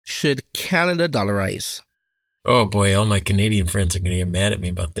should Canada dollarize? Oh boy, all my Canadian friends are going to get mad at me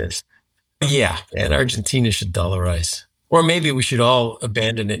about this. Yeah, and Argentina should dollarize. Or maybe we should all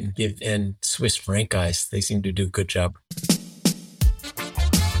abandon it and Swiss franchise. They seem to do a good job.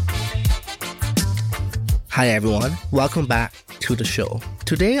 Hi everyone, welcome back to the show.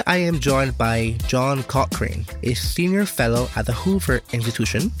 Today I am joined by John Cochrane, a senior fellow at the Hoover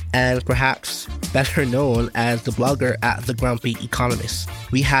Institution and perhaps better known as the blogger at The Grumpy Economist.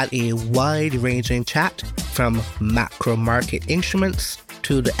 We had a wide-ranging chat from macro market instruments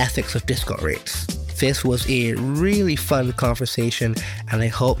to the ethics of discount rates. This was a really fun conversation and I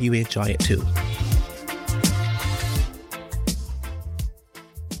hope you enjoy it too.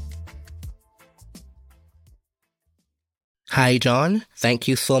 Hi, John. Thank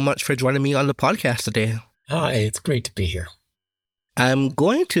you so much for joining me on the podcast today. Hi, it's great to be here. I'm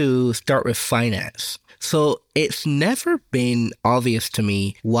going to start with finance. So it's never been obvious to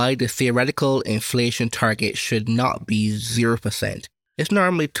me why the theoretical inflation target should not be 0%. It's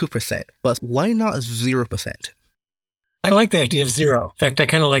normally 2%, but why not 0%? I like the idea of zero. In fact, I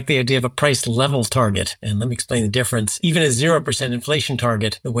kind of like the idea of a price level target. And let me explain the difference. Even a 0% inflation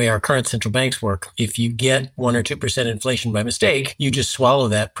target, the way our current central banks work, if you get 1 or 2% inflation by mistake, you just swallow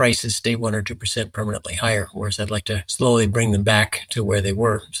that. Prices stay 1 or 2% permanently higher. Whereas I'd like to slowly bring them back to where they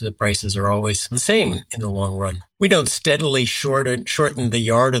were. So the prices are always the same in the long run. We don't steadily shorten the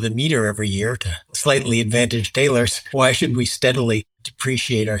yard or the meter every year to slightly advantaged tailors. Why should we steadily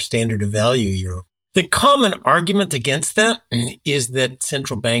depreciate our standard of value euro? The common argument against that is that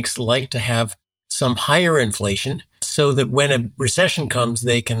central banks like to have some higher inflation so that when a recession comes,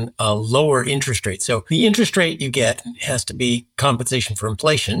 they can lower interest rates. So the interest rate you get has to be compensation for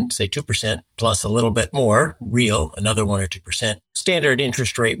inflation, say 2% plus a little bit more, real, another 1 or 2%. Standard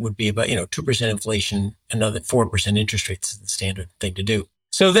interest rate would be about, 2% inflation, another 4% interest rates is the standard thing to do.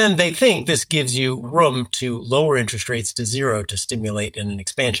 So then they think this gives you room to lower interest rates to zero to stimulate an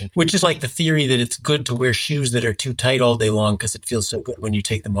expansion, which is like the theory that it's good to wear shoes that are too tight all day long because it feels so good when you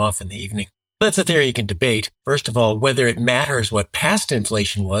take them off in the evening. That's a theory you can debate. First of all, whether it matters what past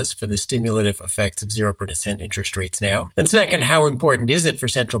inflation was for the stimulative effects of 0% interest rates now. And second, how important is it for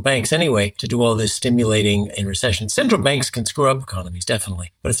central banks anyway to do all this stimulating in recession? Central banks can screw up economies,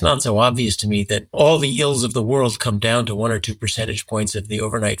 definitely. But it's not so obvious to me that all the ills of the world come down to 1 or 2 percentage points of the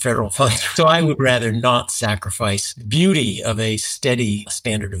overnight federal funds. So I would rather not sacrifice the beauty of a steady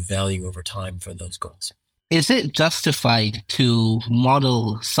standard of value over time for those goals. Is it justified to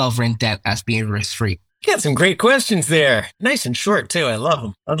model sovereign debt as being risk-free? You got some great questions there. Nice and short, too. I love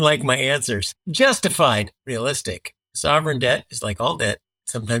them. Unlike my answers. Justified, realistic. Sovereign debt is like all debt.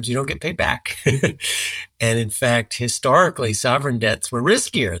 Sometimes you don't get paid back. And in fact, historically, sovereign debts were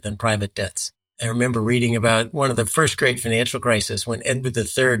riskier than private debts. I remember reading about one of the first great financial crises when Edward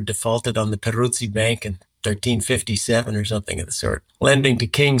III defaulted on the Peruzzi Bank in 1357 or something of the sort. Lending to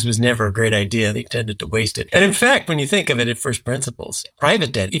kings was never a great idea. They tended to waste it. And in fact, when you think of it at first principles,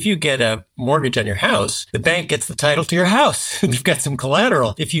 private debt, if you get a mortgage on your house, the bank gets the title to your house. They've got some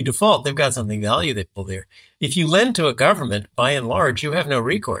collateral. If you default, they've got something valuable there. If you lend to a government, by and large, you have no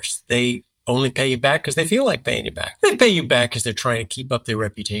recourse. They only pay you back because they feel like paying you back. They pay you back because they're trying to keep up their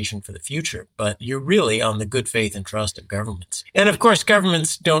reputation for the future, but you're really on the good faith and trust of governments. And of course,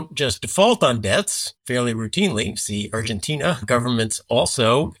 governments don't just default on debts fairly routinely. See Argentina. Governments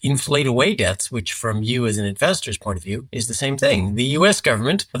also inflate away debts, which from you as an investor's point of view is the same thing. The U.S.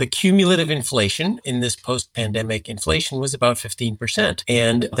 government, the cumulative inflation in this post-pandemic inflation was about 15%.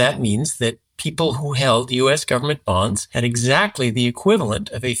 And that means that people who held U.S. government bonds had exactly the equivalent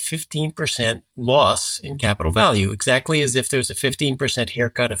of a 15% loss in capital value, exactly as if there's a 15%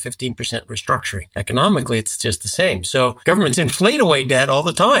 haircut, a 15% restructuring. Economically, it's just the same. So governments inflate away debt all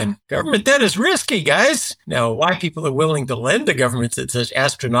the time. Government debt is risky, guys. Now, why people are willing to lend to governments at such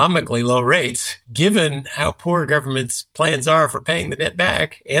astronomically low rates, given how poor governments' plans are for paying the debt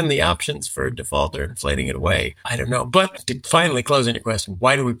back and the options for default or inflating it away, I don't know. But to finally close on your question,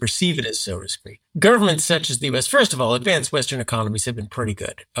 why do we perceive it as so risky? Governments such as the U.S., first of all, advanced Western economies have been pretty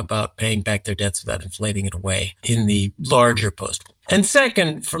good about paying back their debts without inflating it away in the larger post-war. And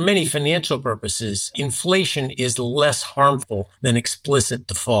second, for many financial purposes, inflation is less harmful than explicit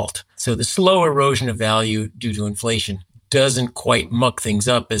default. So the slow erosion of value due to inflation doesn't quite muck things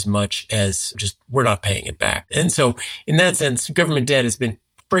up as much as just we're not paying it back. And so in that sense, government debt has been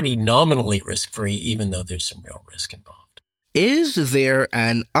pretty nominally risk-free, even though there's some real risk involved. Is there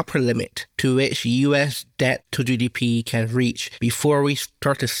an upper limit to which U.S. debt to GDP can reach before we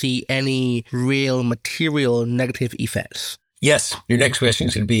start to see any real material negative effects? Yes. Your next question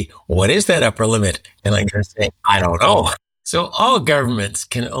is going to be, what is that upper limit? And I'm going to say, I don't know. So all governments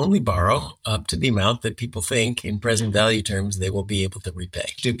can only borrow up to the amount that people think in present value terms they will be able to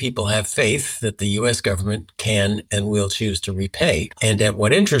repay. Do people have faith that the U.S. government can and will choose to repay? And at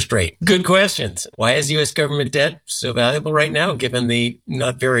what interest rate? Good questions. Why is U.S. government debt so valuable right now, given the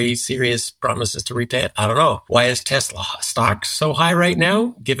not very serious promises to repay it? I don't know. Why is Tesla stock so high right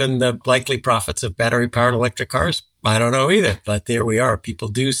now, given the likely profits of battery-powered electric cars? I don't know either, but there we are. People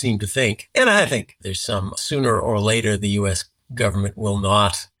do seem to think, and I think there's some sooner or later the U.S. government will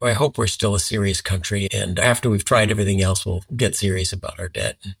not. I hope we're still a serious country. And after we've tried everything else, we'll get serious about our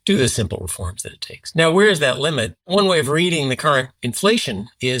debt and do the simple reforms that it takes. Now, where is that limit? One way of reading the current inflation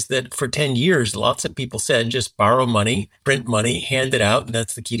is that for 10 years, lots of people said, just borrow money, print money, hand it out. And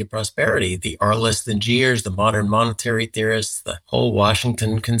that's the key to prosperity. The R less than Gers, the modern monetary theorists, the whole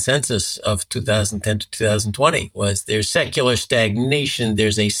Washington consensus of 2010 to 2020 was there's secular stagnation.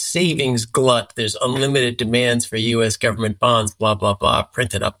 There's a savings glut. There's unlimited demands for U.S. government bonds, blah, blah, blah,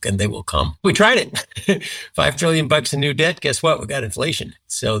 print it up and they will come. We tried it. $5 trillion in new debt. Guess what? We got inflation.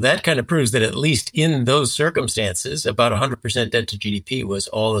 So that kind of proves that at least in those circumstances, about 100% debt to GDP was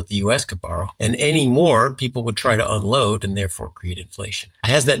all that the U.S. could borrow. And any more, people would try to unload and therefore create inflation.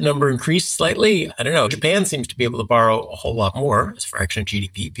 Has that number increased slightly? I don't know. Japan seems to be able to borrow a whole lot more as a fraction of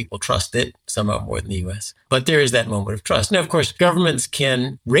GDP. People trust it somehow more than the U.S. But there is that moment of trust. Now, of course, governments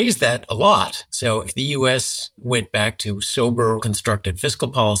can raise that a lot. So if the U.S. went back to sober, constructed fiscal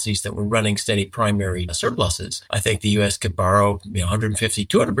policies that were running steady primary surpluses, I think the U.S. could borrow 150,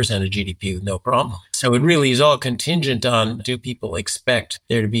 200% of GDP with no problem. So it really is all contingent on, do people expect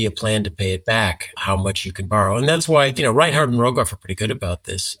there to be a plan to pay it back, how much you can borrow? And that's why, Reinhard and Rogoff are pretty good about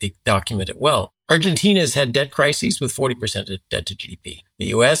this. They document it well. Argentina's had debt crises with 40% of debt to GDP. The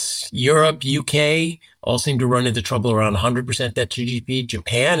US, Europe, UK all seem to run into trouble around 100% debt to GDP.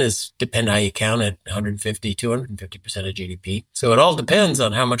 Japan is, depending how you count it, 150, 250% of GDP. So it all depends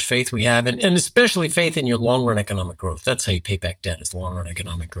on how much faith we have, and especially faith in your long-run economic growth. That's how you pay back debt, is long-run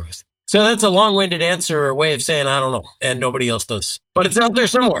economic growth. So that's a long-winded answer or way of saying, I don't know, and nobody else does. But it's out there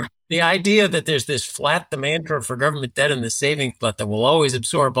somewhere. The idea that there's this flat demand curve for government debt and the savings glut that will always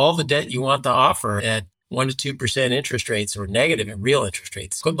absorb all the debt you want to offer at 1% to 2% interest rates or negative in real interest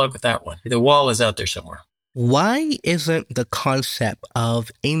rates. Good luck with that one. The wall is out there somewhere. Why isn't the concept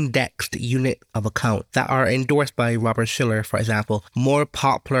of indexed unit of account that are endorsed by Robert Shiller, for example, more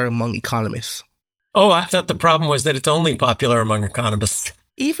popular among economists? Oh, I thought the problem was that it's only popular among economists.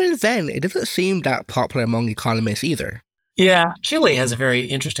 Even then, it doesn't seem that popular among economists either. Yeah, Chile has a very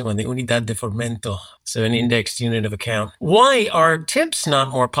interesting one, the Unidad de Fomento, so an indexed unit of account. Why are tips not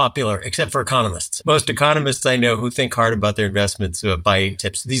more popular, except for economists? Most economists I know who think hard about their investments buy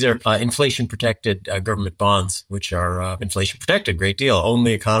tips. These are inflation-protected government bonds, which are inflation-protected, great deal.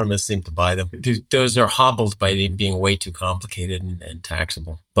 Only economists seem to buy them. Those are hobbled by being way too complicated and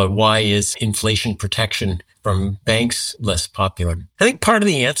taxable. But why is inflation protection from banks less popular? I think part of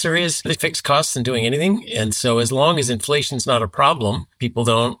the answer is the fixed costs in doing anything. And so as long as inflation's not a problem, people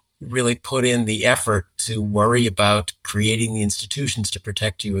don't really put in the effort to worry about creating the institutions to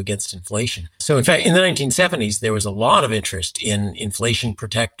protect you against inflation. So in fact, in the 1970s, there was a lot of interest in inflation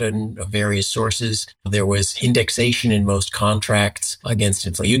protection of various sources. There was indexation in most contracts against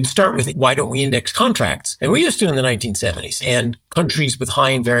inflation. You'd start with, why don't we index contracts? And we used to in the 1970s. And countries with high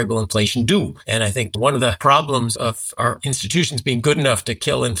and variable inflation do. And I think one of the problems of our institutions being good enough to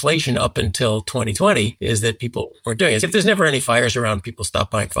kill inflation up until 2020 is that people weren't doing it. If there's never any fires around, people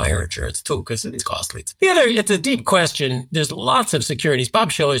stop buying fire insurance too, because it's costly. The other, it's a deep question. There's lots of securities.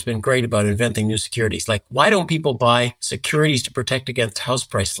 Bob Shiller's been great about inventing new securities. Like, why don't people buy securities to protect against house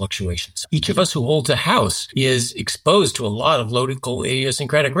price fluctuations? Each of us who holds a house is exposed to a lot of local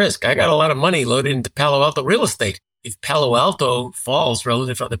idiosyncratic risk. I got a lot of money loaded into Palo Alto real estate. If Palo Alto falls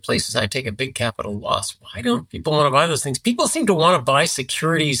relative to other places, I take a big capital loss. Why don't people want to buy those things? People seem to want to buy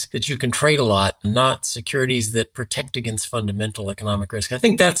securities that you can trade a lot, not securities that protect against fundamental economic risk. I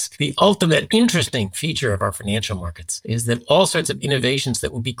think that's the ultimate interesting feature of our financial markets, is that all sorts of innovations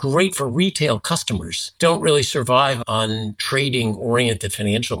that would be great for retail customers don't really survive on trading-oriented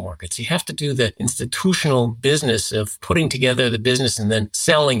financial markets. You have to do the institutional business of putting together the business and then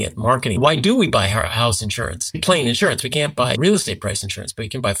selling it, marketing. Why do we buy house insurance? Plain insurance. We can't buy real estate price insurance, but you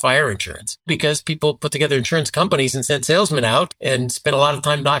can buy fire insurance because people put together insurance companies and send salesmen out and spend a lot of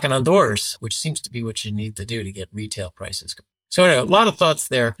time knocking on doors, which seems to be what you need to do to get retail prices. So anyway, a lot of thoughts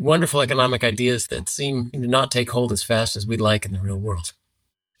there, wonderful economic ideas that seem to not take hold as fast as we'd like in the real world.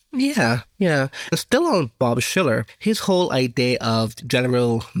 Yeah, yeah. And still on Bob Schiller, his whole idea of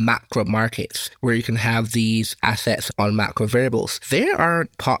general macro markets, where you can have these assets on macro variables, they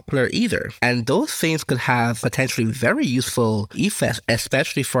aren't popular either. And those things could have potentially very useful effects,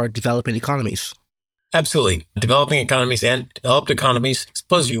 especially for developing economies. Absolutely. Developing economies and developed economies.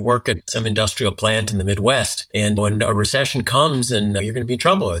 Suppose you work at some industrial plant in the Midwest, and when a recession comes and you're going to be in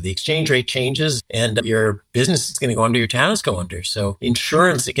trouble, or the exchange rate changes and your business is going to go under, your town is going under. So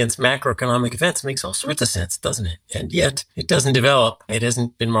insurance against macroeconomic events makes all sorts of sense, doesn't it? And yet it doesn't develop. It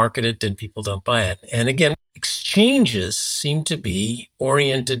hasn't been marketed and people don't buy it. And again, exchanges seem to be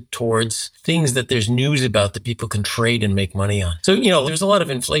oriented towards things that there's news about that people can trade and make money on. So, there's a lot of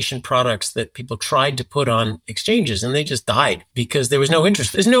inflation products that people tried to put on exchanges and they just died because there was no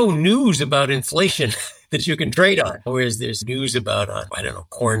interest. There's no news about inflation that you can trade on, whereas there's news about,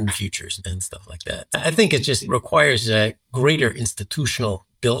 corn futures and stuff like that. I think it just requires a greater institutional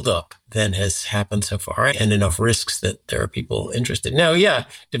buildup than has happened so far, and enough risks that there are people interested. Now,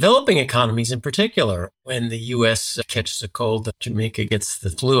 developing economies in particular, when the U.S. catches a cold, Jamaica gets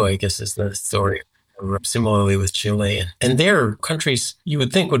the flu, I guess is the story. Similarly with Chile. And their countries, you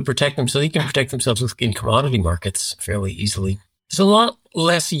would think, would protect them so they can protect themselves in commodity markets fairly easily. There's a lot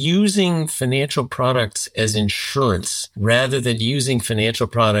less using financial products as insurance rather than using financial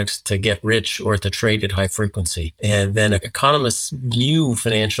products to get rich or to trade at high frequency. And then economists view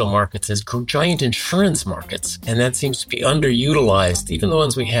financial markets as giant insurance markets. And that seems to be underutilized. Even the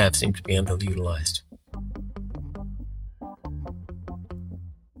ones we have seem to be underutilized.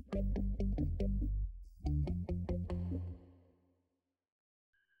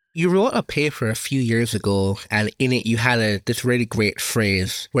 You wrote a paper a few years ago, and in it you had this really great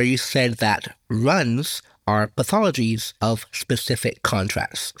phrase where you said that runs are pathologies of specific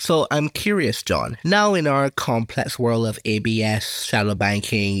contracts. So I'm curious, John, now in our complex world of ABS, shadow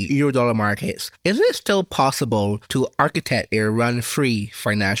banking, Eurodollar markets, is it still possible to architect a run-free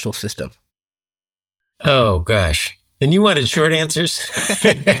financial system? Oh, gosh. And you wanted short answers?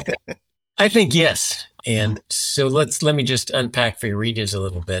 I think yes. And so let me just unpack for your readers a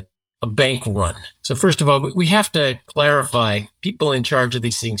little bit. A bank run. So first of all, we have to clarify, people in charge of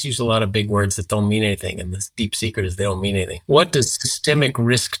these things use a lot of big words that don't mean anything. And the deep secret is they don't mean anything. What does systemic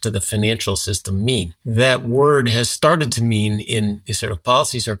risk to the financial system mean? That word has started to mean in a sort of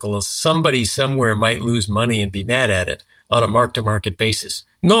policy circles, somebody somewhere might lose money and be mad at it on a mark-to-market basis.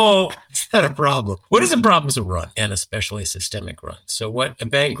 No, it's not a problem. What is a problem is a run, and especially a systemic run. So what a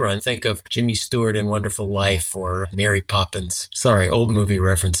bank run, think of Jimmy Stewart in Wonderful Life or Mary Poppins. Sorry, old movie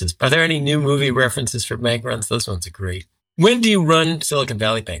references. Are there any new movie references for bank runs? Those ones are great. When do you run Silicon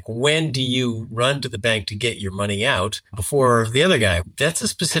Valley Bank? When do you run to the bank to get your money out before the other guy? That's a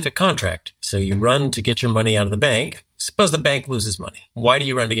specific contract. So you run to get your money out of the bank. Suppose the bank loses money. Why do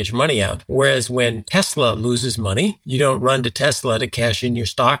you run to get your money out? Whereas when Tesla loses money, you don't run to Tesla to cash in your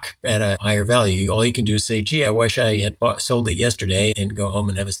stock at a higher value. All you can do is say, gee, I wish I had sold it yesterday, and go home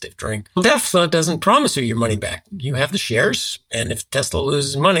and have a stiff drink. Tesla doesn't promise you your money back. You have the shares, and if Tesla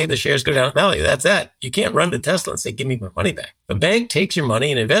loses money, the shares go down in value. That's that. You can't run to Tesla and say, give me my money back. The bank takes your money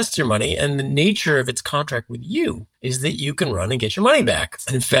and invests your money, and the nature of its contract with you is that you can run and get your money back.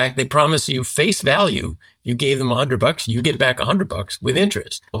 And in fact, they promise you face value. You gave them $100, you get back $100 with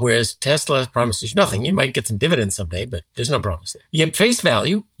interest. Whereas Tesla promises you nothing. You might get some dividends someday, but there's no promise there. You get face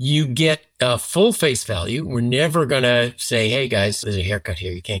value. You get full face value. We're never going to say, hey guys, there's a haircut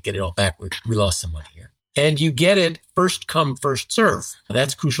here. You can't get it all back. We lost some money here. And you get it first come, first serve.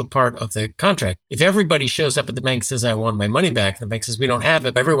 That's a crucial part of the contract. If everybody shows up at the bank and says, I want my money back, the bank says, we don't have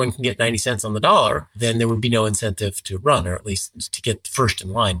it, but everyone can get 90 cents on the dollar, then there would be no incentive to run, or at least to get first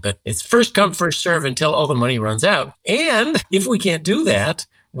in line. But it's first come, first serve until all the money runs out. And if we can't do that,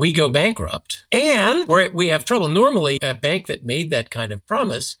 we go bankrupt and we have trouble. Normally, a bank that made that kind of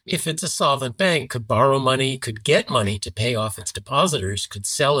promise, if it's a solvent bank, could borrow money, could get money to pay off its depositors, could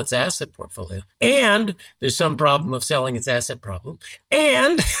sell its asset portfolio. And there's some problem of selling its asset problem.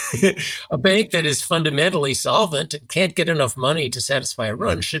 And a bank that is fundamentally solvent and can't get enough money to satisfy a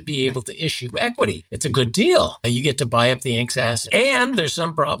run should be able to issue equity. It's a good deal. You get to buy up the Inc.'s asset. And there's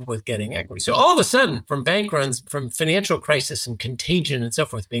some problem with getting equity. So all of a sudden, from bank runs, from financial crisis and contagion and so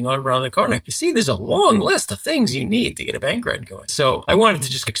forth, being on around the corner. You see, there's a long list of things you need to get a bank run going. So I wanted to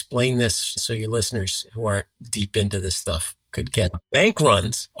just explain this so your listeners who aren't deep into this stuff could get. Bank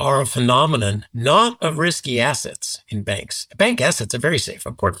runs are a phenomenon not of risky assets in banks. Bank assets are very safe.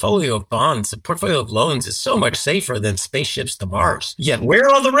 A portfolio of bonds, a portfolio of loans is so much safer than spaceships to Mars. Yet where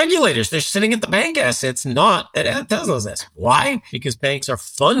are the regulators? They're sitting at the bank assets, not at Tesla's assets. Why? Because banks are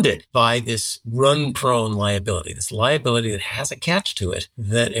funded by this run-prone liability, this liability that has a catch to it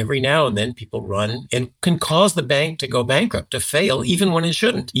that every now and then people run and can cause the bank to go bankrupt, to fail, even when it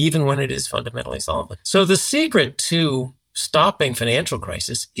shouldn't, even when it is fundamentally solvent. So the secret to stopping financial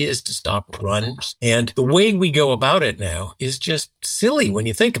crisis is to stop runs. And the way we go about it now is just silly when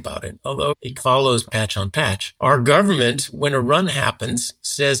you think about it, although it follows patch on patch. Our government, when a run happens,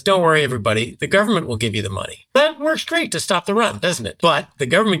 says, don't worry, everybody, the government will give you the money. That works great to stop the run, doesn't it? But the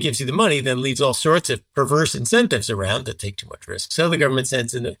government gives you the money, then leaves all sorts of perverse incentives around that take too much risk. So the government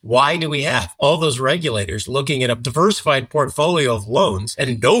sends in, why do we have all those regulators looking at a diversified portfolio of loans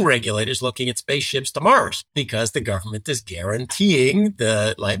and no regulators looking at spaceships to Mars? Because the government is guaranteeing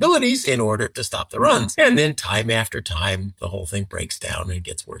the liabilities in order to stop the runs. And then time after time, the whole thing breaks down and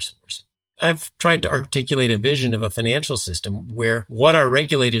gets worse and worse. I've tried to articulate a vision of a financial system where what our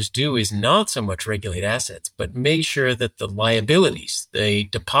regulators do is not so much regulate assets, but make sure that the liabilities, the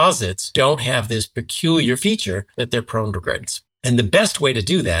deposits, don't have this peculiar feature that they're prone to credits. And the best way to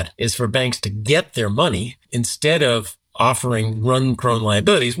do that is for banks to get their money instead of offering run-prone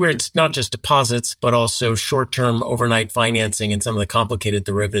liabilities, where it's not just deposits, but also short-term overnight financing and some of the complicated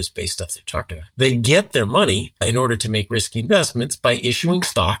derivatives-based stuff they talked about. They get their money in order to make risky investments by issuing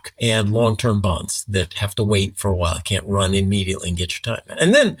stock and long-term bonds that have to wait for a while. You can't run immediately and get your time.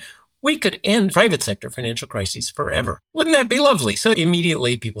 And then we could end private sector financial crises forever. Wouldn't that be lovely? So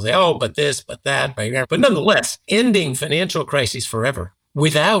immediately people say, oh, but this, but that, but nonetheless, ending financial crises forever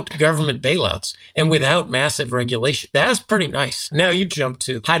without government bailouts and without massive regulation. That's pretty nice. Now you jump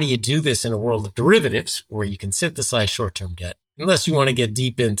to how do you do this in a world of derivatives where you can synthesize short-term debt? Unless you want to get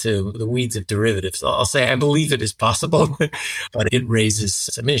deep into the weeds of derivatives, I'll say I believe it is possible, but it raises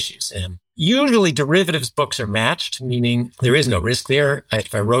some issues. And usually derivatives books are matched, meaning there is no risk there.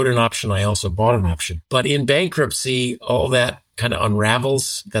 If I wrote an option, I also bought an option. But in bankruptcy, all that kind of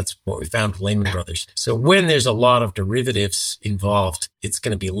unravels. That's what we found with Lehman Brothers. So when there's a lot of derivatives involved, it's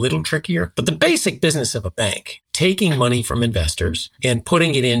going to be a little trickier. But the basic business of a bank, taking money from investors and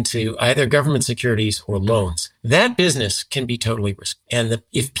putting it into either government securities or loans, that business can be totally risky. And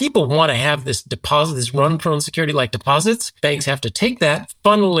if people want to have this deposit, this run-prone security like deposits, banks have to take that,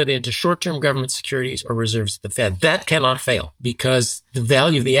 funnel it into short-term government securities or reserves at the Fed. That cannot fail because the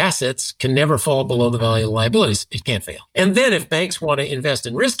value of the assets can never fall below the value of the liabilities. It can't fail. And then if banks want to invest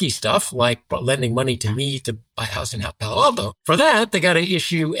in risky stuff, like lending money to me to buy a house in Palo Alto, for that, they got to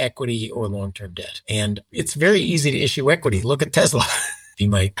issue equity or long-term debt. And it's very easy to issue equity. Look at Tesla. Be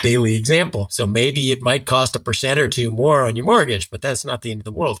my daily example. So maybe it might cost 1% or 2% more on your mortgage, but that's not the end of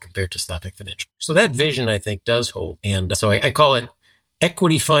the world compared to stopping financial. So that vision, I think, does hold. And so I call it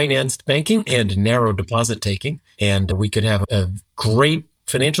equity financed banking and narrow deposit taking. And we could have a great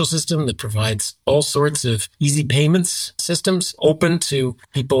financial system that provides all sorts of easy payments systems open to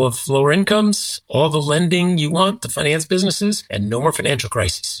people of lower incomes, all the lending you want to finance businesses, and no more financial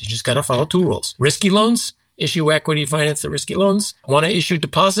crises. You just got to follow two rules. Risky loans, issue equity, finance the risky loans. Want to issue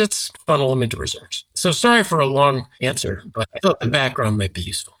deposits, funnel them into reserves. So sorry for a long answer, but I thought the background might be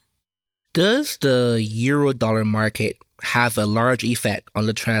useful. Does the euro-dollar market have a large effect on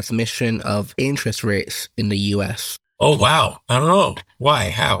the transmission of interest rates in the U.S.? Oh, wow. I don't know. Why?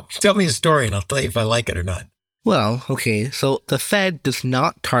 How? Tell me a story and I'll tell you if I like it or not. Well, okay, so the Fed does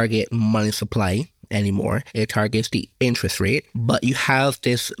not target money supply anymore. It targets the interest rate, but you have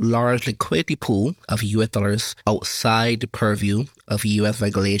this large liquidity pool of US dollars outside the purview of US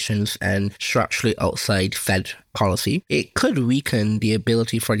regulations and structurally outside Fed policy. It could weaken the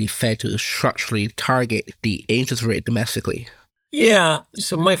ability for the Fed to structurally target the interest rate domestically. Yeah.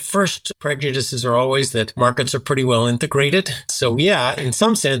 So my first prejudices are always that markets are pretty well integrated. So yeah, in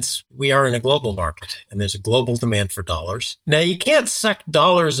some sense, we are in a global market and there's a global demand for dollars. Now you can't suck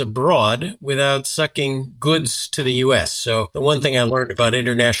dollars abroad without sucking goods to the US. So the one thing I learned about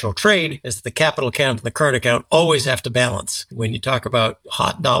international trade is that the capital account and the current account always have to balance. When you talk about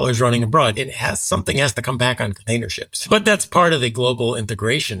hot dollars running abroad, something has to come back on container ships. But that's part of the global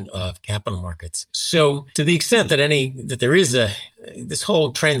integration of capital markets. So to the extent that there is this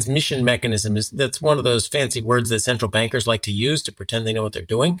whole transmission mechanism that's one of those fancy words that central bankers like to use to pretend they know what they're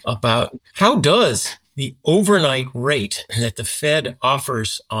doing about how does the overnight rate that the Fed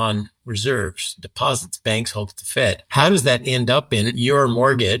offers on reserves, deposits banks hold at the Fed. How does that end up in your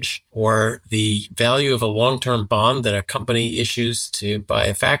mortgage or the value of a long-term bond that a company issues to buy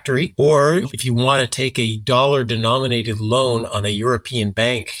a factory? Or if you want to take a dollar-denominated loan on a European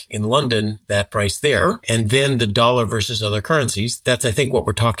bank in London, that price there, and then the dollar versus other currencies, that's, I think, what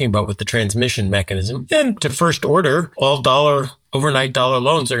we're talking about with the transmission mechanism. Then to first order, all overnight dollar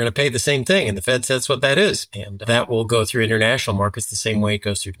loans are going to pay the same thing. And the Fed says what that is. And that will go through international markets the same way it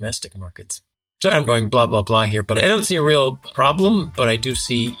goes through domestic markets. So I'm going blah, blah, blah here, but I don't see a real problem. But I do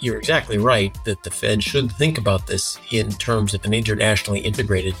see you're exactly right that the Fed should think about this in terms of an internationally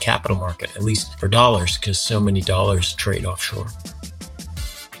integrated capital market, at least for dollars, because so many dollars trade offshore.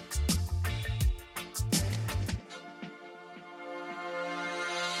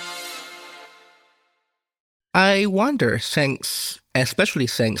 I wonder, especially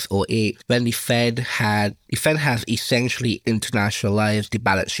since '08, when the Fed has essentially internationalized the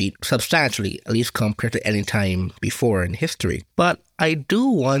balance sheet substantially, at least compared to any time before in history. But I do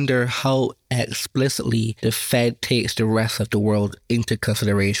wonder how explicitly the Fed takes the rest of the world into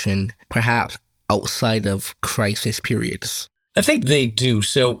consideration, perhaps outside of crisis periods. I think they do.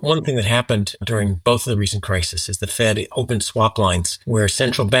 So one thing that happened during both of the recent crises is the Fed opened swap lines where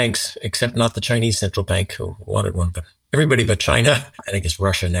central banks, except not the Chinese central bank who wanted one, but everybody but China, and I guess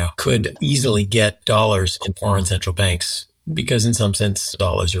Russia now, could easily get dollars in foreign central banks because in some sense,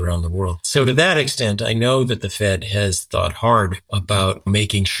 dollars are around the world. So to that extent, I know that the Fed has thought hard about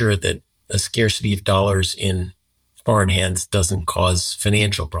making sure that a scarcity of dollars in foreign hands doesn't cause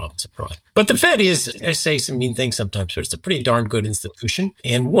financial problems abroad. But the Fed is, I say some mean things sometimes, but it's a pretty darn good institution.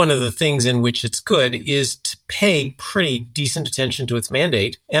 And one of the things in which it's good is to pay pretty decent attention to its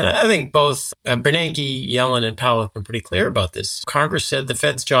mandate. And I think both Bernanke, Yellen, and Powell have been pretty clear about this. Congress said the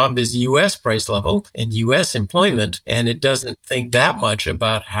Fed's job is U.S. price level and U.S. employment, and it doesn't think that much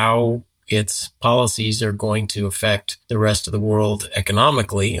about how its policies are going to affect the rest of the world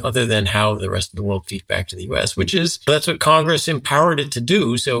economically, other than how the rest of the world feeds back to the U.S., that's what Congress empowered it to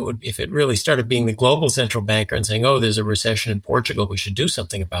do. So if it really started being the global central banker and saying, oh, there's a recession in Portugal, we should do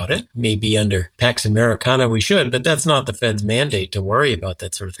something about it. Maybe under Pax Americana we should, but that's not the Fed's mandate to worry about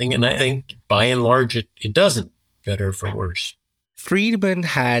that sort of thing. And I think by and large, it doesn't, better for worse. Friedman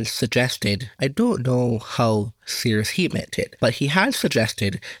had suggested, I don't know how serious he meant it, but he had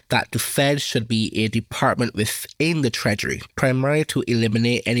suggested that the Fed should be a department within the Treasury, primarily to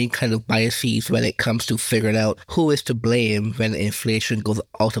eliminate any kind of biases when it comes to figuring out who is to blame when inflation goes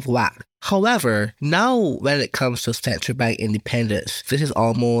out of whack. However, now when it comes to central bank independence, this is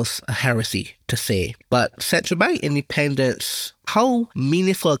almost a heresy to say. But central bank independence, how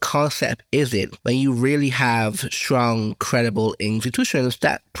meaningful a concept is it when you really have strong, credible institutions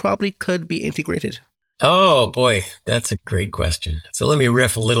that probably could be integrated? Oh, boy, that's a great question. So let me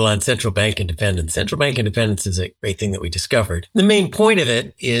riff a little on central bank independence. Central bank independence is a great thing that we discovered. The main point of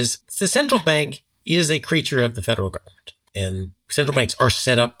it is the central bank is a creature of the federal government. And central banks are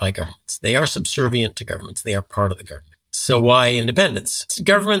set up by governments. They are subservient to governments. They are part of the government. So why independence?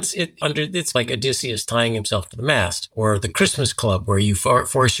 Governments, it's like Odysseus tying himself to the mast, or the Christmas club where you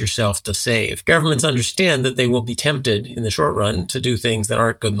force yourself to save. Governments understand that they will be tempted in the short run to do things that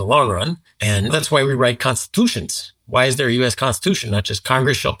aren't good in the long run. And that's why we write constitutions. Why is there a U.S. Constitution? Not just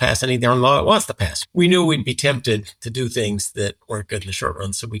Congress shall pass any darn law it wants to pass. We knew we'd be tempted to do things that weren't good in the short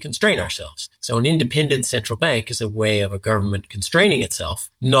run, so we constrain ourselves. So an independent central bank is a way of a government constraining itself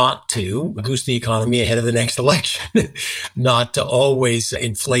not to boost the economy ahead of the next election, not to always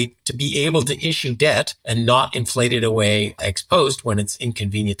inflate, to be able to issue debt and not inflate it away ex post when it's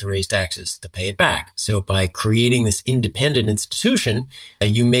inconvenient to raise taxes to pay it back. So by creating this independent institution,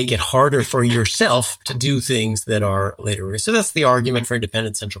 you make it harder for yourself to do things that are later. So that's the argument for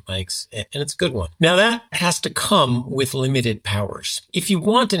independent central banks, and it's a good one. Now that has to come with limited powers. If you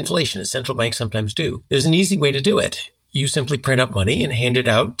want inflation, as central banks sometimes do, there's an easy way to do it. You simply print up money and hand it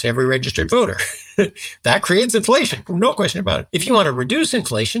out to every registered voter. That creates inflation, no question about it. If you want to reduce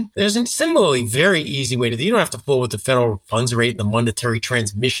inflation, there's a similarly very easy way to do it. You don't have to fool with the federal funds rate, the monetary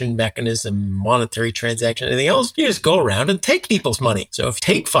transmission mechanism, monetary transaction, anything else. You just go around and take people's money. So if you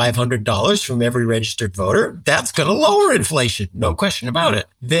take $500 from every registered voter, that's going to lower inflation, no question about it.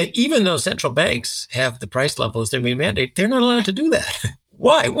 That even though central banks have the price level as their main mandate, they're not allowed to do that.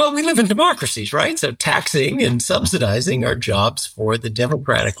 Why? Well, we live in democracies, right? So taxing and subsidizing are jobs for the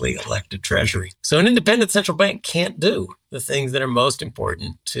democratically elected treasury. So an independent central bank can't do the things that are most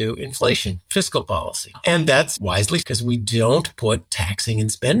important to inflation, fiscal policy. And that's wisely because we don't put taxing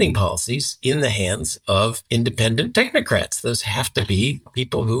and spending policies in the hands of independent technocrats. Those have to be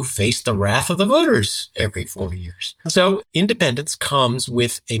people who face the wrath of the voters every 4 years. So independence comes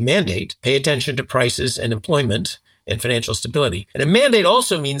with a mandate: pay attention to prices and employment and financial stability. And a mandate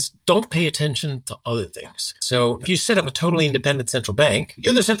also means don't pay attention to other things. So if you set up a totally independent central bank,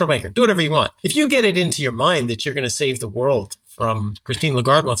 you're the central banker, do whatever you want. If you get it into your mind that you're going to save the world from, Christine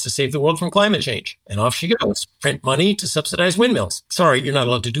Lagarde wants to save the world from climate change, and off she goes, print money to subsidize windmills. Sorry, you're not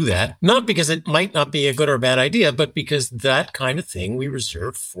allowed to do that. Not because it might not be a good or bad idea, but because that kind of thing we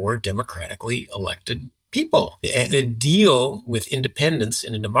reserve for democratically elected people. And the deal with independence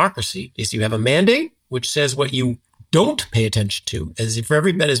in a democracy is you have a mandate which says what you don't pay attention to, as if for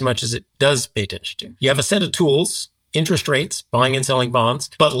every bit as much as it does pay attention to. You have a set of tools, interest rates, buying and selling bonds,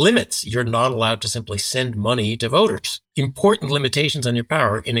 but limits. You're not allowed to simply send money to voters. Important limitations on your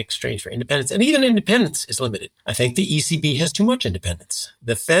power in exchange for independence. And even independence is limited. I think the ECB has too much independence.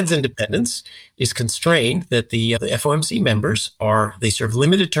 The Fed's independence is constrained that the FOMC members they serve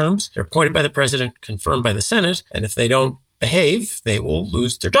limited terms. They're appointed by the president, confirmed by the Senate. And if they don't behave, they will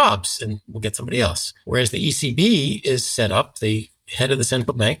lose their jobs and we'll get somebody else. Whereas the ECB is set up, the head of the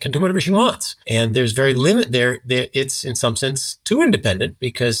central bank can do whatever she wants. And there's very limit there. It's in some sense too independent,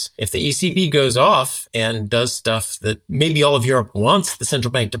 because if the ECB goes off and does stuff that maybe all of Europe wants the central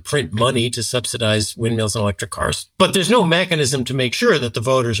bank to print money to subsidize windmills and electric cars, but there's no mechanism to make sure that the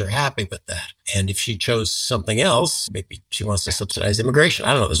voters are happy with that. And if she chose something else, maybe she wants to subsidize immigration.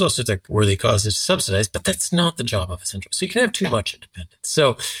 I don't know. There's all sorts of worthy causes to subsidize, but that's not the job of a central. So you can have too much independence.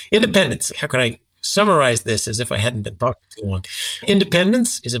 So independence, how can I summarize this as if I hadn't been talking too long?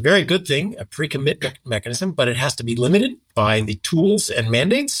 Independence is a very good thing, a pre-commitment mechanism, but it has to be limited by the tools and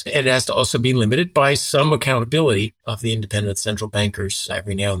mandates. And it has to also be limited by some accountability of the independent central bankers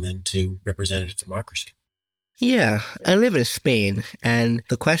every now and then to representative democracy. Yeah, I live in Spain, and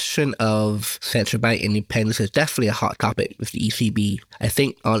the question of central bank independence is definitely a hot topic with the ECB. I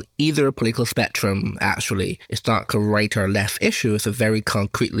think on either political spectrum, actually, it's not a right or left issue. It's a very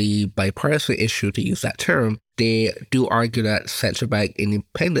concretely bipartisan issue, to use that term. They do argue that central bank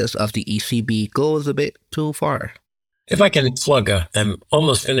independence of the ECB goes a bit too far. If I can plug, I'm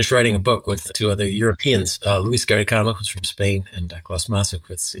almost finished writing a book with two other Europeans, Luis Garicano, who's from Spain, and Klaus Masse,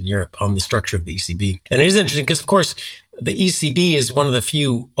 who's in Europe, on the structure of the ECB. And it is interesting because, of course, the ECB is one of the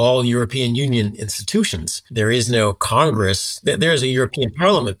few all-European Union institutions. There is no Congress. There is a European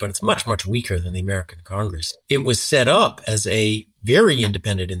Parliament, but it's much, much weaker than the American Congress. It was set up as a very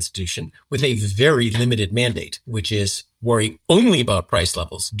independent institution with a very limited mandate, which is worry only about price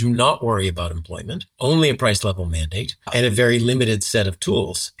levels, do not worry about employment, only a price level mandate, and a very limited set of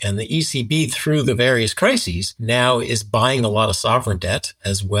tools. And the ECB, through the various crises, now is buying a lot of sovereign debt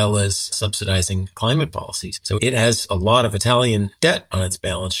as well as subsidizing climate policies. So it has a lot of Italian debt on its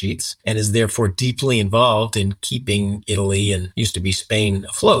balance sheets and is therefore deeply involved in keeping Italy and used to be Spain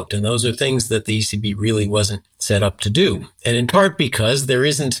afloat. And those are things that the ECB really wasn't set up to do. And in part because there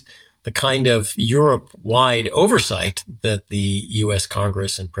isn't the kind of Europe-wide oversight that the U.S.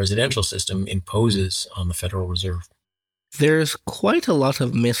 Congress and presidential system imposes on the Federal Reserve. There's quite a lot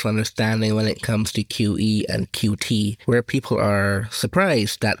of misunderstanding when it comes to QE and QT, where people are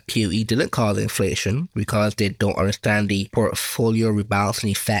surprised that QE didn't cause inflation because they don't understand the portfolio rebalancing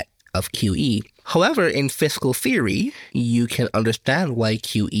effect of QE. However, in fiscal theory, you can understand why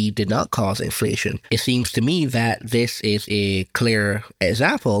QE did not cause inflation. It seems to me that this is a clear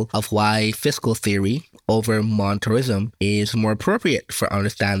example of why fiscal theory over monetarism is more appropriate for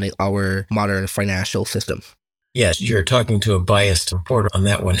understanding our modern financial system. Yes, you're talking to a biased reporter on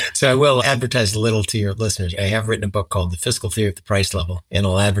that one. So I will advertise a little to your listeners. I have written a book called The Fiscal Theory of the Price Level, and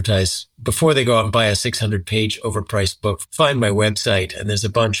I'll advertise before they go out and buy a 600-page overpriced book. Find my website, and there's a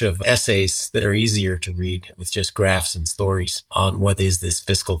bunch of essays that are easier to read with just graphs and stories on what is this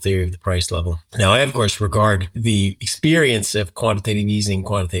fiscal theory of the price level. Now, I, of course, regard the experience of quantitative easing,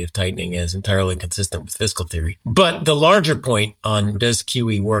 quantitative tightening as entirely consistent with fiscal theory. But the larger point on does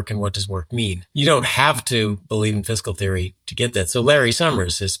QE work and what does work mean, you don't have to believe in fiscal theory to get that. So Larry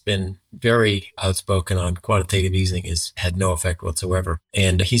Summers has been very outspoken on quantitative easing has had no effect whatsoever.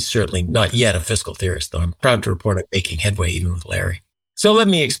 And he's certainly not yet a fiscal theorist, though I'm proud to report I'm making headway even with Larry. So let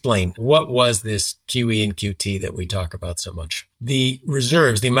me explain. What was this QE and QT that we talk about so much? The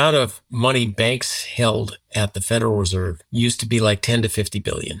reserves, the amount of money banks held at the Federal Reserve used to be like 10 to 50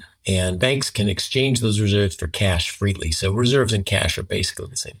 billion. And banks can exchange those reserves for cash freely. So reserves and cash are basically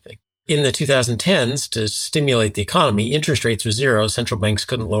the same thing. In the 2010s, to stimulate the economy, interest rates were zero. Central banks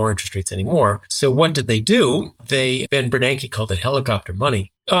couldn't lower interest rates anymore. So what did they do? Ben Bernanke called it helicopter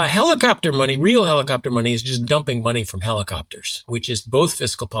money. Helicopter money, real helicopter money, is just dumping money from helicopters, which is both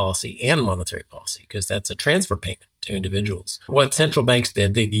fiscal policy and monetary policy, because that's a transfer payment to individuals. What central banks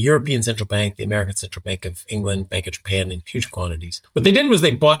did, the European Central Bank, the American Central Bank of England, Bank of Japan in huge quantities. What they did was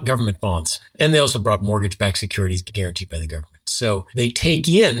they bought government bonds, and they also bought mortgage-backed securities guaranteed by the government. So they take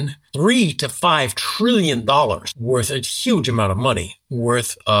in $3 to $5 trillion worth, a huge amount of money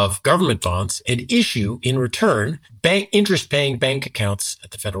worth of government bonds, and issue in return interest-paying bank accounts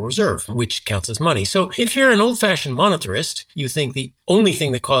at the Federal Reserve, which counts as money. So if you're an old-fashioned monetarist, you think the only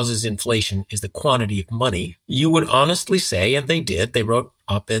thing that causes inflation is the quantity of money, you would honestly say, and they did, they wrote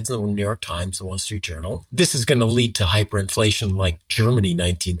op-eds in the New York Times, the Wall Street Journal, this is going to lead to hyperinflation like Germany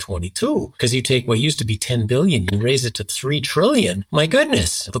 1922. Because you take what used to be 10 billion, you raise it to 3 trillion. My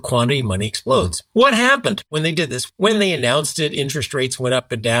goodness, the quantity of money explodes. What happened when they did this? When they announced it, interest rates went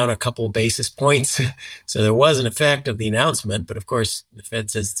up and down a couple of basis points. So there was an effect of the announcement. But of course, the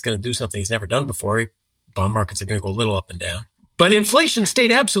Fed says it's going to do something it's never done before. Bond markets are going to go a little up and down. But inflation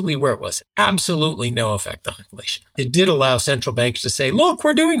stayed absolutely where it was. Absolutely no effect on inflation. It did allow central banks to say, look,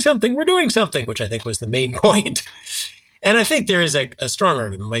 we're doing something, which I think was the main point. And I think there is a strong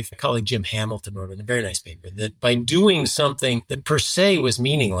argument. My colleague Jim Hamilton wrote in a very nice paper that by doing something that per se was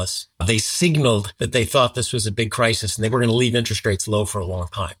meaningless, they signaled that they thought this was a big crisis and they were going to leave interest rates low for a long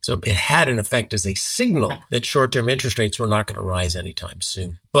time. So it had an effect as a signal that short-term interest rates were not going to rise anytime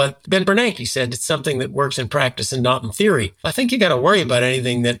soon. But Ben Bernanke said it's something that works in practice and not in theory. I think you got to worry about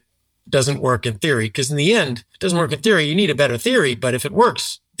anything that doesn't work in theory, because in the end, if it doesn't work in theory, you need a better theory. But if it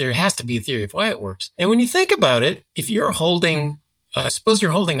works, there has to be a theory of why it works. And when you think about it, if you're holding, suppose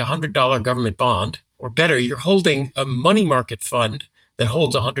you're holding a $100 government bond, or better, you're holding a money market fund that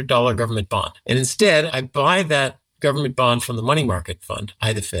holds a $100 government bond. And instead, I buy that government bond from the money market fund,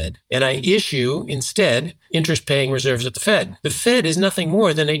 the Fed, and I issue instead interest-paying reserves at the Fed. The Fed is nothing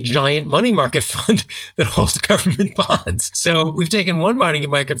more than a giant money market fund that holds government bonds. So we've taken one money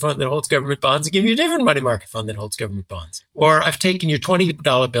market fund that holds government bonds and given you a different money market fund that holds government bonds. Or I've taken your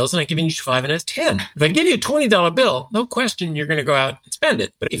 $20 bills and I've given you 5 and a 10. If I give you a $20 bill, no question you're going to go out and spend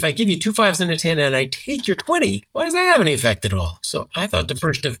it. But if I give you 2 5s and a 10 and I take your 20, why does that have any effect at all? So I thought the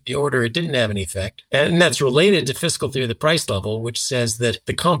first of the order, it didn't have any effect. And that's related to fiscal theory of the price level, which says that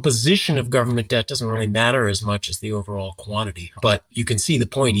the composition of government debt doesn't really matter as much as the overall quantity. But you can see the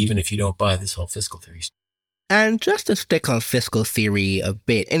point even if you don't buy this whole fiscal theory. And just to stick on fiscal theory a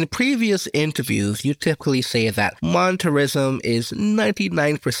bit, in previous interviews, you typically say that monetarism is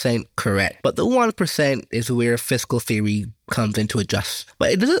 99% correct, but the 1% is where fiscal theory comes into adjust.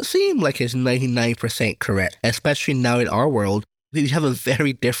 But it doesn't seem like it's 99% correct, especially now in our world. We have a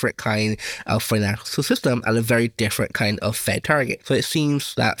very different kind of financial system and a very different kind of Fed target. So it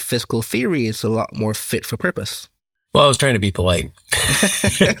seems that fiscal theory is a lot more fit for purpose. Well, I was trying to be polite.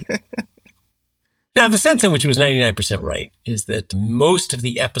 Now, the sense in which it was 99% right is that most of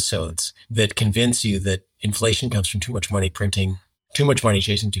the episodes that convince you that inflation comes from too much money printing, too much money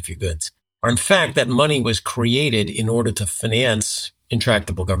chasing too few goods, are in fact that money was created in order to finance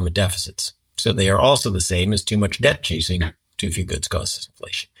intractable government deficits. So they are also the same as too much debt chasing too few goods causes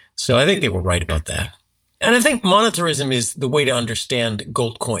inflation. So I think they were right about that. And I think monetarism is the way to understand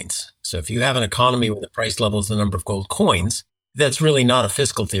gold coins. So if you have an economy where the price level is the number of gold coins, that's really not a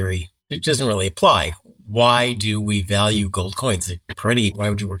fiscal theory. It doesn't really apply. Why do we value gold coins? They're pretty. Why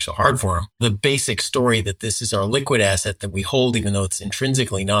would you work so hard for them? The basic story that this is our liquid asset that we hold, even though it's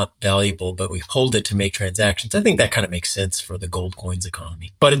intrinsically not valuable, but we hold it to make transactions. I think that kind of makes sense for the gold coins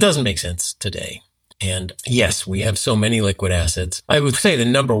economy, but it doesn't make sense today. And yes, we have so many liquid assets. I would say the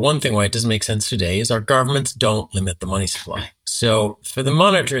number one thing why it doesn't make sense today is our governments don't limit the money supply. So for the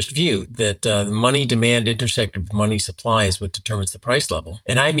monetarist view that the money demand intersected with money supply is what determines the price level.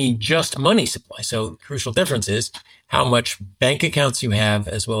 And I mean just money supply. So the crucial difference is how much bank accounts you have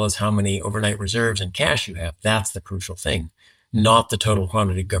as well as how many overnight reserves and cash you have. That's the crucial thing, not the total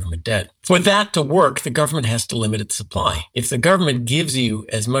quantity of government debt. For that to work, the government has to limit its supply. If the government gives you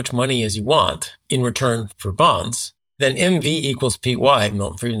as much money as you want in return for bonds, then MV equals PY.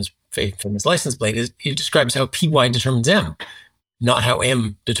 Milton Friedman's famous license plate he describes how PY determines M, not how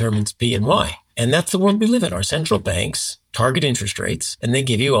M determines P and Y. And that's the world we live in. Our central banks target interest rates, and they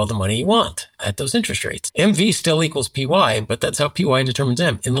give you all the money you want at those interest rates. MV still equals PY, but that's how PY determines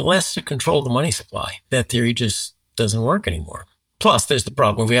M. Unless you control the money supply, that theory just doesn't work anymore. Plus, there's the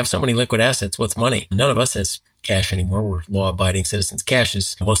problem. We have so many liquid assets. What's money? None of us has cash anymore. We're law-abiding citizens. Cash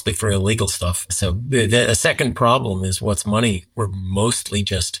is mostly for illegal stuff. So a second problem is what's money? We're mostly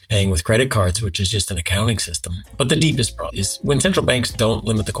just paying with credit cards, which is just an accounting system. But the deepest problem is when central banks don't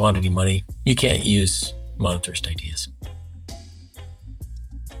limit the quantity of money, you can't use monetarist ideas.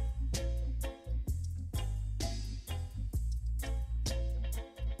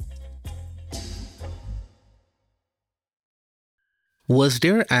 Was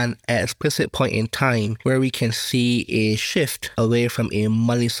there an explicit point in time where we can see a shift away from a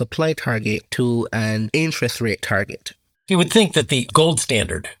money supply target to an interest rate target? You would think that the gold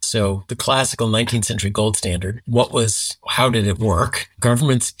standard, so the classical 19th century gold standard, how did it work?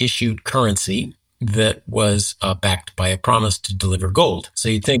 Governments issued currency that was backed by a promise to deliver gold. So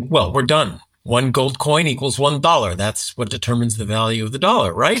you'd think, well, we're done. One gold coin equals $1. That's what determines the value of the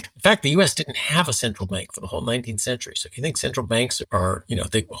dollar, right? In fact, the U.S. didn't have a central bank for the whole 19th century. So if you think central banks are,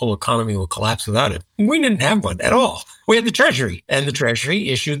 the whole economy will collapse without it, we didn't have one at all. We had the Treasury, and the Treasury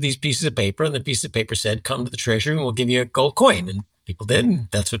issued these pieces of paper, and the piece of paper said, come to the Treasury and we'll give you a gold coin. And people did, and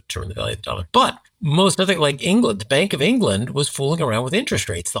that's what determined the value of the dollar. But most other, like England, the Bank of England was fooling around with interest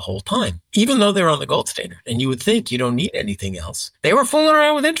rates the whole time, even though they were on the gold standard. And you would think you don't need anything else. They were fooling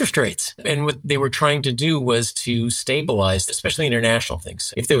around with interest rates. And what they were trying to do was to stabilize, especially international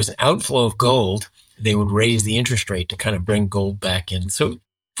things. If there was an outflow of gold, they would raise the interest rate to kind of bring gold back in. So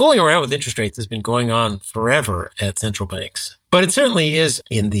fooling around with interest rates has been going on forever at central banks. But it certainly is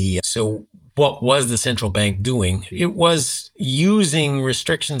so what was the central bank doing? It was using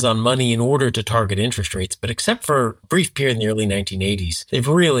restrictions on money in order to target interest rates. But except for a brief period in the early 1980s, they've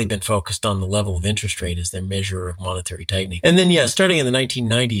really been focused on the level of interest rate as their measure of monetary tightening. And then, starting in the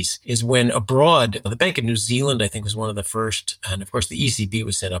 1990s is when abroad, the Bank of New Zealand, I think, was one of the first. And of course, the ECB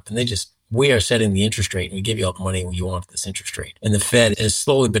was set up, and we are setting the interest rate and we give you all the money when you want this interest rate. And the Fed is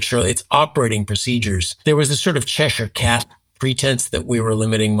slowly but surely, its operating procedures. There was this sort of Cheshire cat pretense that we were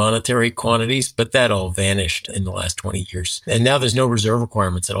limiting monetary quantities, but that all vanished in the last 20 years. And now there's no reserve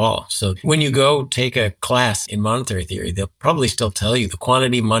requirements at all. So when you go take a class in monetary theory, they'll probably still tell you the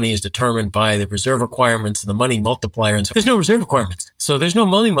quantity of money is determined by the reserve requirements and the money multiplier. And so there's no reserve requirements. So there's no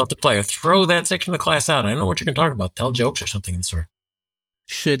money multiplier. Throw that section of the class out. I don't know what you're going to talk about. Tell jokes or something of the sort.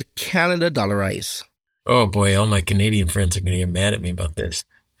 Should Canada dollarize? Oh boy, all my Canadian friends are going to get mad at me about this.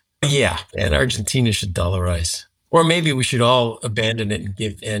 Yeah, and Argentina should dollarize. Or maybe we should all abandon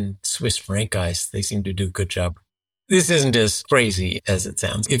it and Swiss franchise. They seem to do a good job. This isn't as crazy as it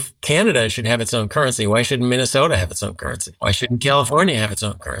sounds. If Canada should have its own currency, why shouldn't Minnesota have its own currency? Why shouldn't California have its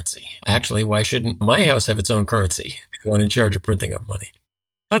own currency? Actually, why shouldn't my house have its own currency? The one in charge of printing up money.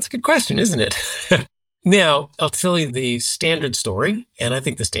 That's a good question, isn't it? Now, I'll tell you the standard story, and I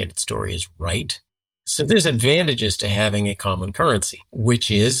think the standard story is right. So there's advantages to having a common currency,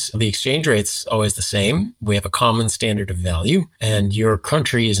 which is the exchange rate's always the same. We have a common standard of value, and your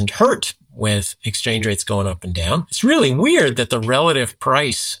country isn't hurt with exchange rates going up and down. It's really weird that the relative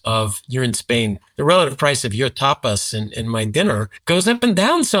price of, you're in Spain, the relative price of your tapas and my dinner goes up and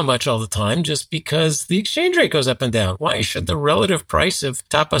down so much all the time just because the exchange rate goes up and down. Why should the relative price of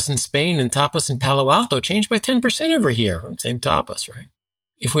tapas in Spain and tapas in Palo Alto change by 10% over here? Same tapas, right?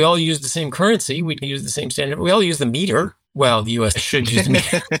 If we all use the same currency, we can use the same standard. We all use the meter. Well, the U.S. should use the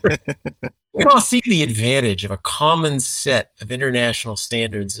meter. We all see the advantage of a common set of international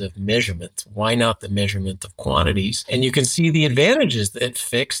standards of measurement. Why not the measurement of quantities? And you can see the advantages that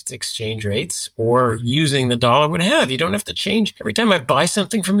fixed exchange rates or using the dollar would have. You don't have to change. Every time I buy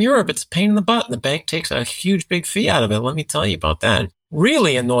something from Europe, it's a pain in the butt. And the bank takes a huge, big fee out of it. Let me tell you about that.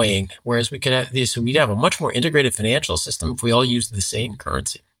 Really annoying, whereas we could have this, we'd have a much more integrated financial system if we all used the same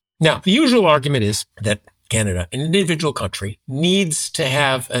currency. Now, the usual argument is that Canada, an individual country, needs to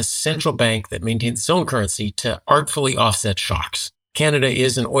have a central bank that maintains its own currency to artfully offset shocks. Canada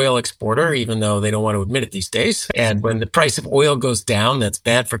is an oil exporter, even though they don't want to admit it these days. And when the price of oil goes down, that's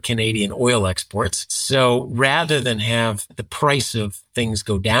bad for Canadian oil exports. So rather than have the price of things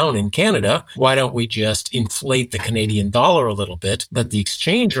go down in Canada, why don't we just inflate the Canadian dollar a little bit, let the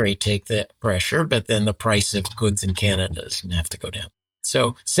exchange rate take the pressure, but then the price of goods in Canada doesn't have to go down.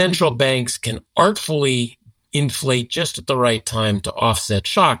 So central banks can artfully inflate just at the right time to offset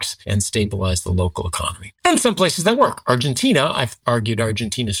shocks and stabilize the local economy. And some places that work. Argentina, I've argued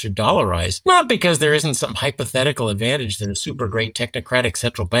Argentina should dollarize, not because there isn't some hypothetical advantage that a super great technocratic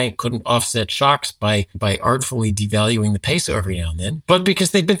central bank couldn't offset shocks by artfully devaluing the peso every now and then, but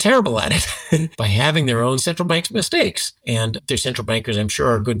because they've been terrible at it by having their own central bank's mistakes. And their central bankers, I'm sure,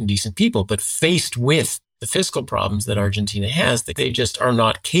 are good and decent people, but faced with the fiscal problems that Argentina has, that they just are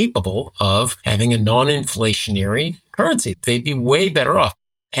not capable of having a non-inflationary currency. They'd be way better off.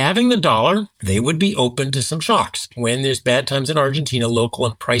 Having the dollar, they would be open to some shocks. When there's bad times in Argentina,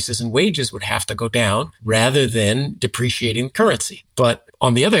 local prices and wages would have to go down rather than depreciating the currency. But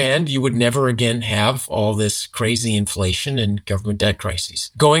on the other hand, you would never again have all this crazy inflation and government debt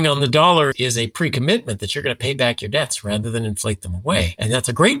crises. Going on the dollar is a pre-commitment that you're going to pay back your debts rather than inflate them away. And that's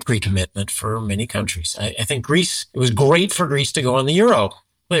a great pre-commitment for many countries. I think Greece, it was great for Greece to go on the euro.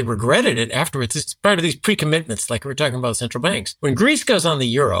 They regretted it afterwards. It's part of these pre-commitments, like we were talking about central banks. When Greece goes on the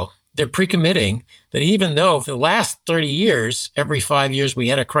euro, they're pre-committing that even though for the last 30 years, every 5 years we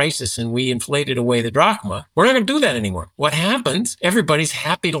had a crisis and we inflated away the drachma, we're not going to do that anymore. What happens? Everybody's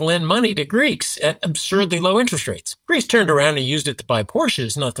happy to lend money to Greeks at absurdly low interest rates. Greece turned around and used it to buy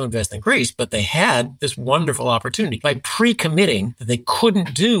Porsches, not to invest in Greece, but they had this wonderful opportunity by pre-committing that they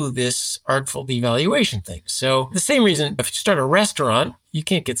couldn't do this artful devaluation thing. So the same reason, if you start a restaurant, you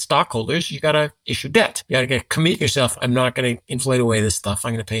can't get stockholders. You got to issue debt. You got to commit yourself. I'm not going to inflate away this stuff.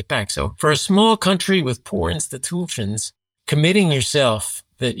 I'm going to pay it back. So for a small country with poor institutions, committing yourself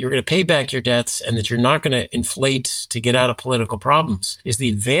that you're going to pay back your debts and that you're not going to inflate to get out of political problems is the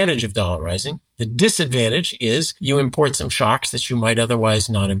advantage of dollarizing. The disadvantage is you import some shocks that you might otherwise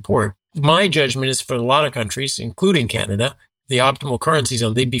not import. My judgment is for a lot of countries, including Canada, the optimal currency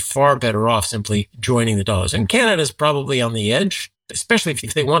zone, they'd be far better off simply joining the dollars. And Canada's probably on the edge, especially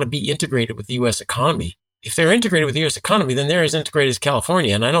if they want to be integrated with the U.S. economy. If they're integrated with the U.S. economy, then they're as integrated as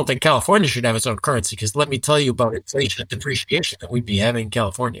California. And I don't think California should have its own currency, because let me tell you about inflation and depreciation that we'd be having in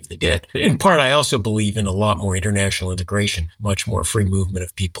California if they did. In part, I also believe in a lot more international integration, much more free movement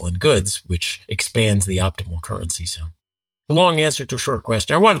of people and goods, which expands the optimal currency zone. A long answer to a short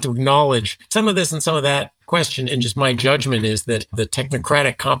question. I wanted to acknowledge some of this and some of that question, and just my judgment is that the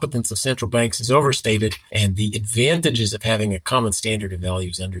technocratic competence of central banks is overstated and the advantages of having a common standard of value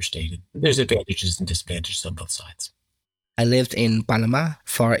is understated. There's advantages and disadvantages on both sides. I lived in Panama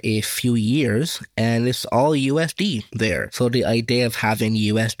for a few years, and it's all USD there. So the idea of having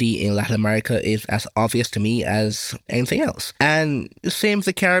USD in Latin America is as obvious to me as anything else. And the same as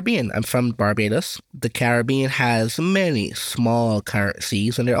the Caribbean. I'm from Barbados. The Caribbean has many small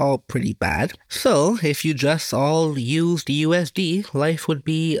currencies, and they're all pretty bad. So if you just all use the USD, life would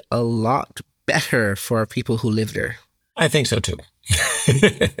be a lot better for people who live there. I think so too.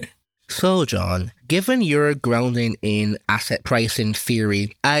 So, John, given your grounding in asset pricing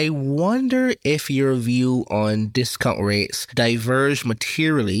theory, I wonder if your view on discount rates diverge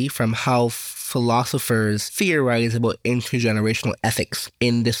materially from how philosophers theorize about intergenerational ethics,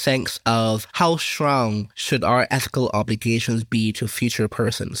 in the sense of how strong should our ethical obligations be to future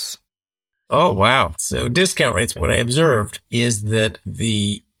persons. Oh, wow. So discount rates, what I observed is that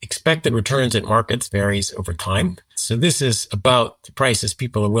the expected returns at markets varies over time. So this is about the prices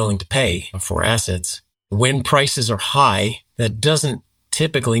people are willing to pay for assets. When prices are high, that doesn't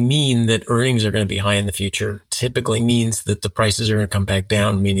typically mean that earnings are going to be high in the future. Typically means that the prices are going to come back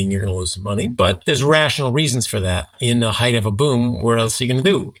down, meaning you're going to lose some money. But there's rational reasons for that. In the height of a boom, what else are you going to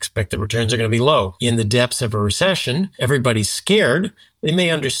do? Expected returns are going to be low. In the depths of a recession, everybody's scared. They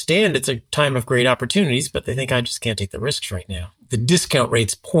may understand it's a time of great opportunities, but they think, I just can't take the risks right now. The discount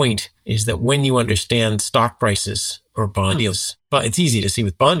rate's point is that when you understand stock prices or bond yields, but it's easy to see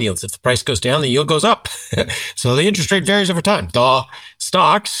with bond yields. If the price goes down, the yield goes up. So the interest rate varies over time.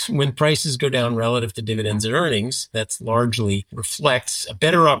 Stocks, when prices go down relative to dividends and earnings, that's largely reflects a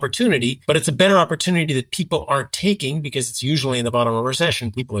better opportunity, but it's a better opportunity that people aren't taking because it's usually in the bottom of a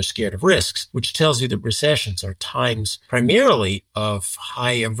recession. People are scared of risks, which tells you that recessions are times primarily of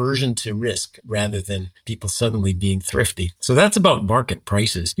high aversion to risk rather than people suddenly being thrifty. So that's about market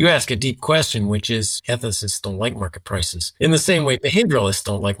prices. You ask a deep question, which is ethicists don't like market prices. In the same way, behavioralists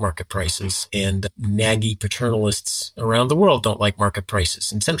don't like market prices, and naggy paternalists around the world don't like market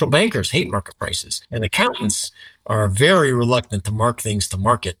prices, and central bankers hate market prices, and accountants are very reluctant to mark things to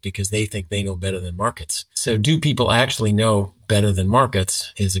market because they think they know better than markets. So do people actually know better than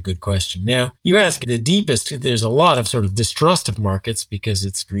markets is a good question. Now, you ask the deepest, there's a lot of sort of distrust of markets because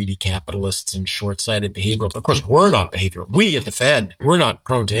it's greedy capitalists and short-sighted behavioral. Of course, we're not behavioral. We at the Fed, we're not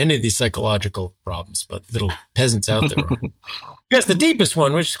prone to any of these psychological problems, but little peasants out there are. Yes, the deepest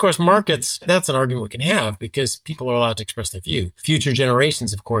one, which of course markets, that's an argument we can have because people are allowed to express their view. Future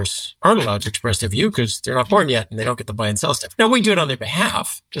generations, of course, aren't allowed to express their view because they're not born yet and they don't get to buy and sell stuff. Now, we do it on their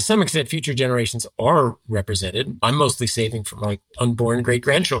behalf. To some extent, future generations are represented. I'm mostly saving for my unborn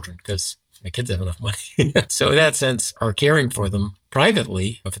great-grandchildren because my kids have enough money. So in that sense, are caring for them.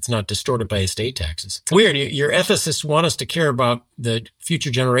 privately if it's not distorted by estate taxes. It's weird. Your ethicists want us to care about the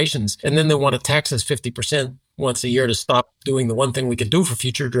future generations, and then they want to tax us 50% once a year to stop doing the one thing we can do for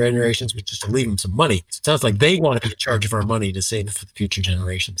future generations, which is to leave them some money. It sounds like they want to be in charge of our money to save it for the future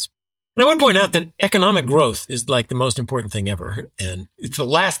generations. And I want to point out that economic growth is like the most important thing ever. And it's the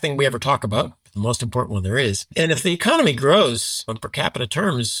last thing we ever talk about, the most important one there is. And if the economy grows on per capita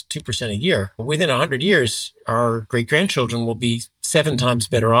terms 2% a year, within 100 years, our great-grandchildren will be 7 times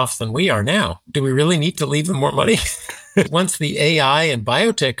better off than we are now. Do we really need to leave them more money? Once the AI and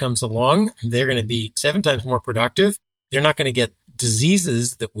biotech comes along, they're going to be 7 times more productive. They're not going to get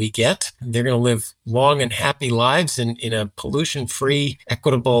diseases that we get. They're going to live long and happy lives in a pollution-free,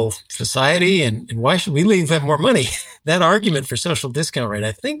 equitable society. And why should we leave them more money? That argument for social discount rate,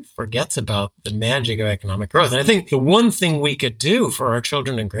 I think, forgets about the magic of economic growth. And I think the one thing we could do for our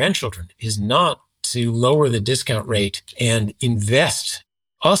children and grandchildren is not to lower the discount rate and invest,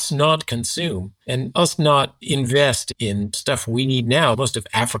 us not consume, and us not invest in stuff we need now. Most of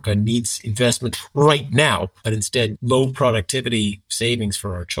Africa needs investment right now, but instead low productivity savings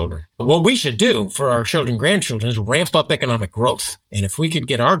for our children. But what we should do for our children and grandchildren is ramp up economic growth. And if we could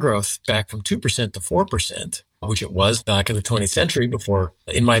get our growth back from 2% to 4%, which it was back in the 20th century before,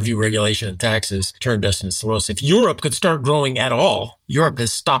 in my view, regulation and taxes turned us into cirrhosis. If Europe could start growing at all, Europe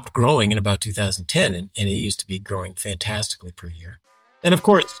has stopped growing in about 2010, and it used to be growing fantastically per year. And of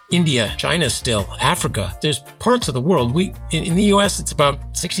course, India, China still, Africa. There's parts of the world. In the US, it's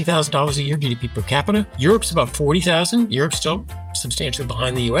about $60,000 a year GDP per capita. Europe's about $40,000. Europe's still substantially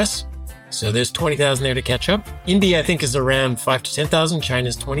behind the US. So there's 20,000 there to catch up. India, I think, is around 5 to 10,000.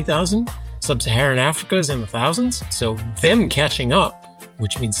 China's 20,000. Sub-Saharan Africa is in the thousands. So them catching up,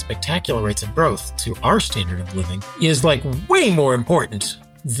 which means spectacular rates of growth to our standard of living, is like way more important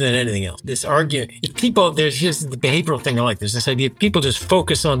than anything else. This argument, if people, here's the behavioral thing I like. There's this idea people just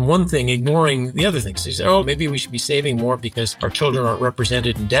focus on one thing, ignoring the other things. So you say, oh, maybe we should be saving more because our children aren't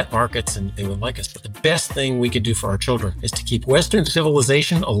represented in debt markets and they wouldn't like us. But the best thing we could do for our children is to keep Western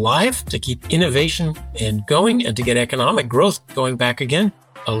civilization alive, to keep innovation and going, and to get economic growth going back again.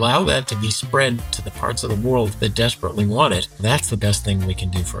 Allow that to be spread to the parts of the world that desperately want it. That's the best thing we can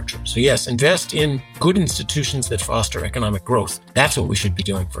do for our children. So yes, invest in good institutions that foster economic growth. That's what we should be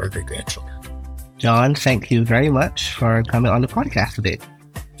doing for our great-grandchildren. John, thank you very much for coming on the podcast today.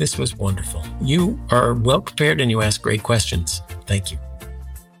 This was wonderful. You are well prepared and you ask great questions. Thank you.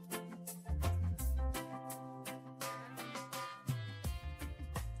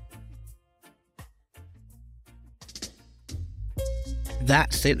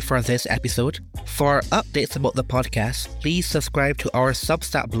 That's it for this episode. For updates about the podcast, please subscribe to our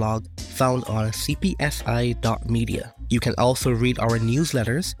Substack blog found on cpsi.media. You can also read our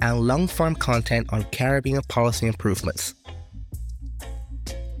newsletters and long-form content on Caribbean policy improvements.